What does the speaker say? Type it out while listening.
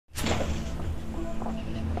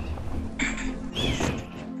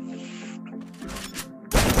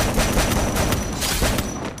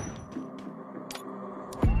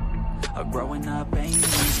growing up ain't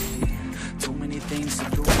easy. Too many things to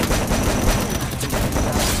do, too many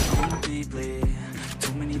thoughts to think deeply,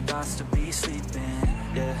 too many thoughts to be sleeping,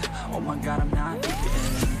 yeah. Oh my God, I'm not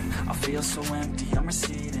eating, I feel so empty, I'm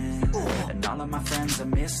receding, and all of my friends are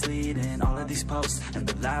misleading. All of these posts and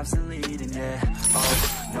the lives they're leading, yeah.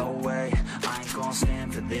 Oh, no way, I ain't gon'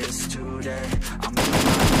 stand for this today. I'm in my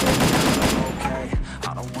head, I'm okay,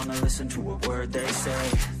 I don't wanna listen to a word they say.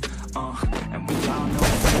 And we all know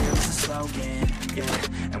fear is a slogan,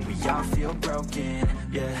 yeah. And we all feel broken,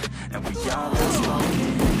 yeah. And we all love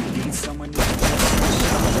smoking. Need someone who can just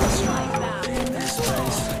shout us right in this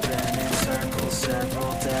place. Been in circles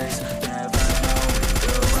several days, never knowing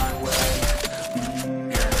the right way.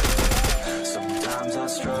 Yeah. Sometimes I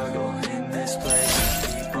struggle in this place.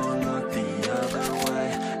 People look the other way,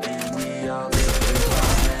 and we all live with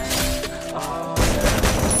our pain. Oh yeah.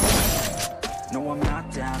 No, I'm not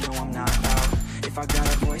down, no, I'm not out. If I got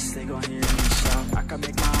a voice, they gon' hear me shout. I can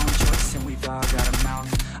make my own choice, and we've all got a mouth.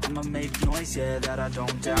 I'ma make noise, yeah, that I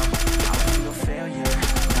don't doubt. I won't feel failure,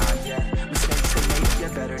 not yet. Mistakes to make,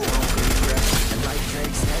 yeah, better don't regret. And like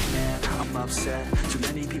Drake's head, man, I'm upset. Too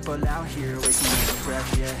many people out here wasting their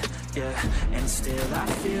breath, yeah, yeah. And still I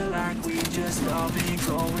feel like we just all been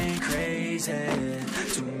going crazy.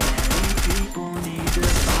 Too many people need to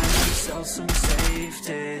find themselves some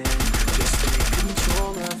safety. Just take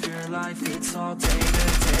control of your life, it's all day to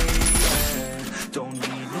day, yeah. Don't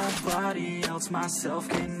need nobody else, myself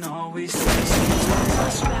can always say. Sometimes I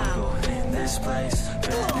struggle in this place,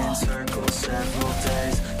 been in circles several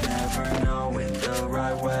days, never knowing the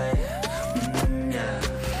right way, yeah.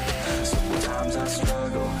 Sometimes I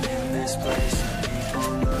struggle in this place,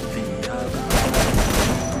 people look the other way.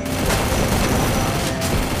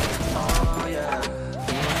 Oh yeah.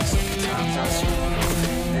 Sometimes I struggle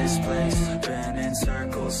in this place, been in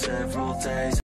circles several days.